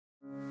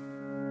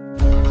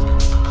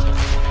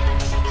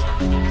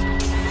Hey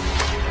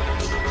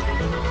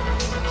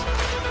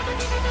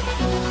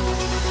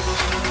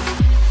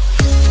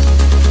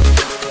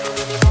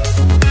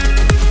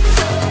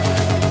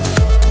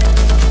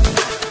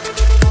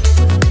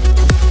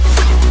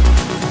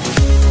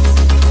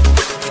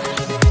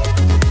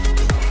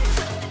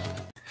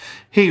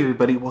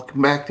everybody,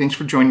 welcome back. Thanks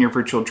for joining your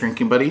virtual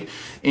drinking buddy.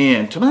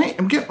 And tonight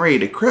I'm getting ready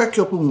to crack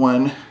open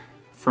one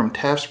from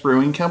Tafts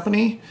Brewing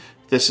Company.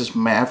 This is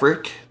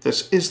Maverick.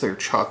 This is their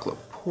chocolate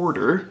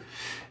porter.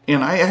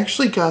 And I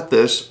actually got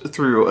this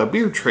through a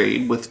beer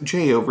trade with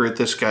Jay over at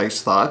This Guy's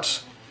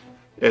Thoughts,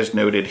 as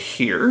noted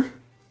here.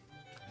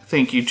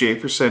 Thank you, Jay,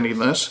 for sending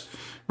this.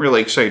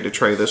 Really excited to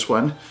try this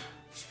one.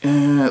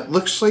 It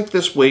looks like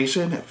this weighs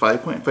in at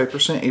 5.5%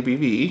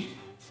 ABV.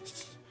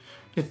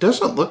 It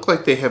doesn't look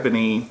like they have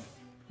any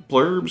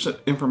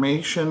blurbs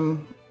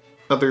information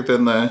other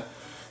than the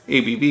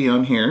ABV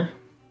on here.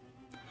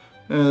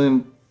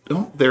 And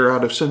oh, they're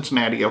out of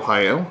Cincinnati,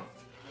 Ohio.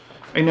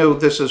 I know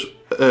this is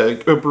a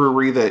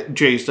brewery that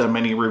Jay's done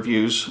many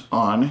reviews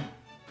on.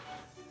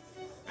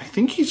 I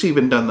think he's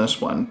even done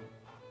this one.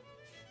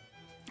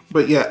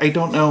 But yeah, I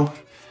don't know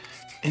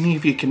any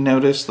of you can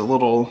notice the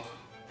little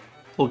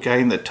guy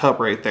in the tub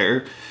right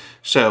there.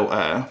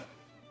 So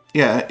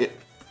yeah,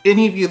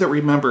 any of you that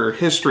remember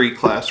history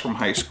class from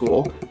high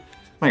school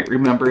might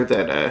remember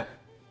that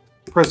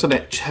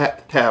President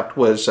Taft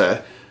was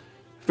a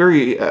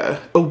very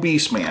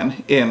obese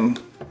man,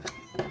 and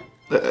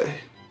I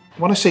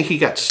want to say he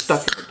got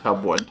stuck in the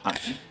tub one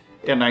time,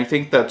 and I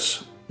think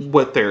that's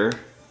what their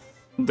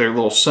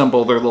little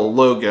symbol, their little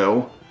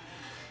logo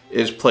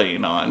is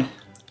playing on.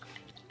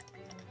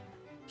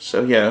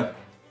 So yeah,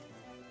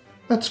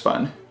 that's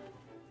fun.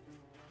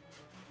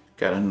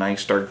 Got a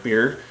nice dark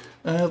beer.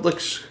 It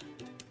looks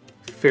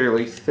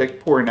fairly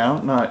thick pouring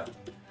out, not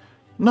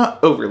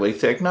overly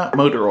thick, not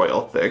motor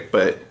oil thick,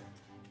 but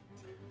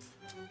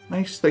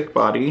nice thick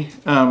body.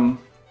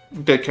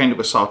 Got kind of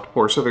a soft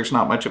pour, so there's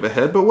not much of a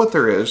head, but what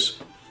there is,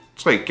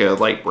 it's like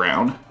light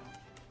brown.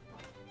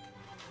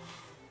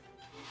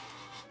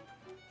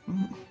 It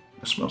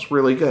smells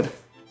really good.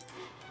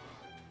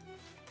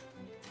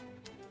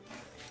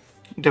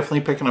 Definitely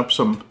picking up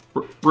some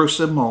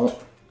roasted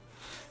malt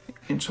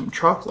and some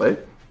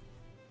chocolate.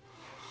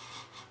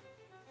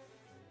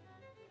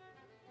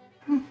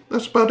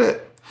 That's about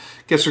it.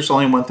 Guess there's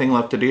only one thing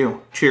left to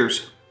do.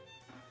 Cheers.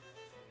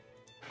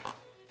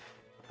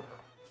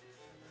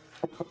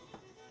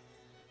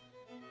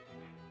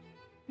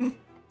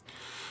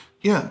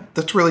 Yeah,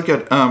 that's really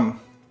good.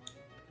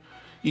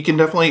 You can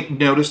definitely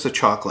notice the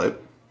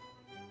chocolate.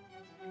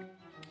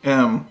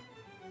 The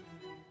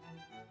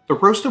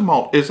roasted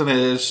malt isn't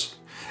as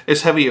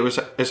heavy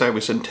as I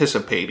was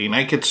anticipating.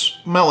 I could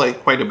smell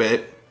it quite a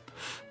bit,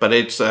 but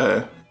it's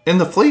in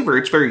the flavor,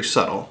 it's very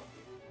subtle.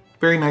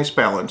 Very nice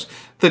balance.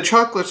 The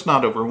chocolate's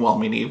not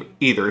overwhelming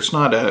either. It's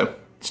not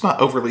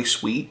overly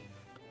sweet.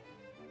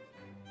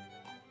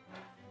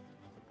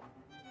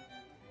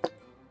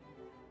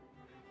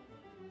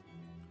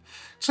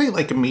 Say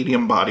like a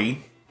medium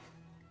body.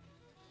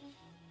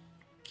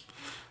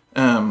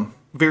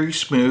 Very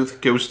smooth,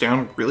 goes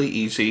down really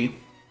easy.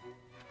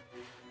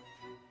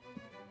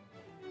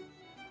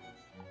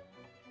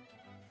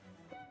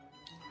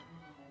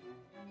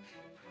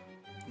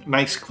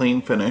 Nice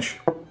clean finish.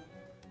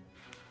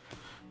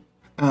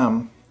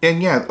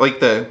 And yeah, like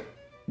the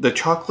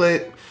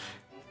chocolate,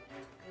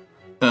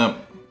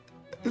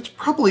 it's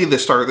probably the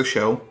star of the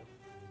show,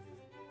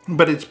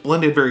 but it's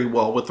blended very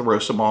well with the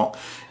roasted malt,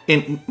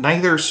 and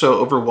neither is so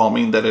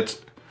overwhelming that it's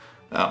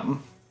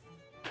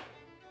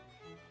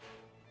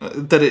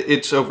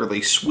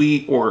overly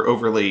sweet or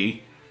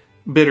overly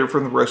bitter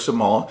from the roasted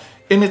malt,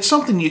 and it's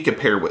something you could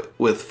pair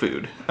with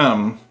food.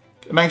 A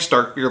nice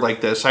dark beer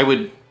like this, I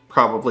would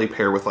probably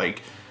pair with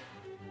like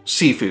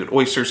seafood,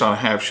 oysters on a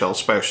half shell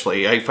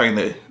especially. I find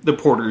that the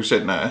porters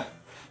and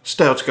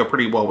stouts go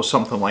pretty well with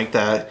something like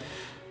that.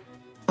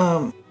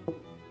 But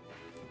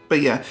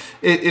yeah,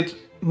 it's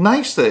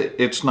nice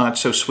that it's not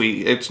so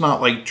sweet. It's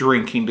not like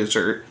drinking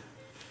dessert,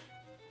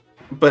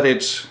 but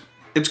it's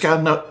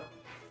got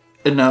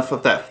enough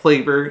of that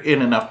flavor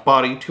and enough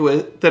body to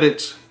it that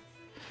it's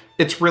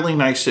really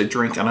nice to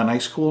drink on a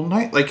nice cool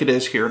night like it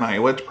is here in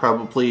Iowa. It's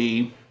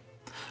probably,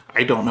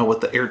 I don't know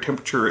what the air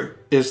temperature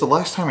is. The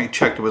last time I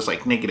checked, it was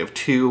like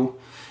 -2.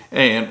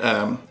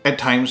 And at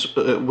times,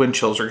 wind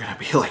chills are going to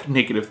be like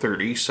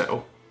 -30.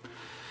 So,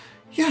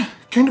 yeah,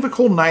 kind of a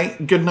cold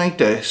night. Good night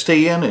to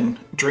stay in and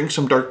drink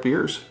some dark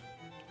beers.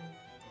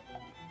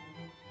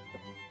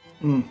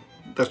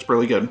 That's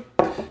really good.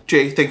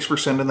 Jay, thanks for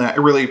sending that. I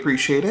really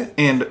appreciate it.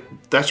 And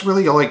that's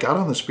really all I got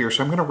on this beer,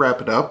 so I'm going to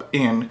wrap it up.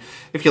 And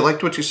if you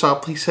liked what you saw,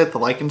 please hit the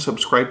like and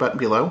subscribe button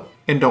below.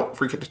 And don't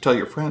forget to tell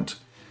your friends.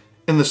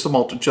 And this is the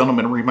Malted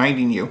Gentleman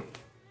reminding you,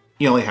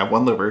 you only have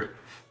one liver,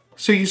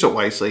 so use it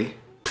wisely.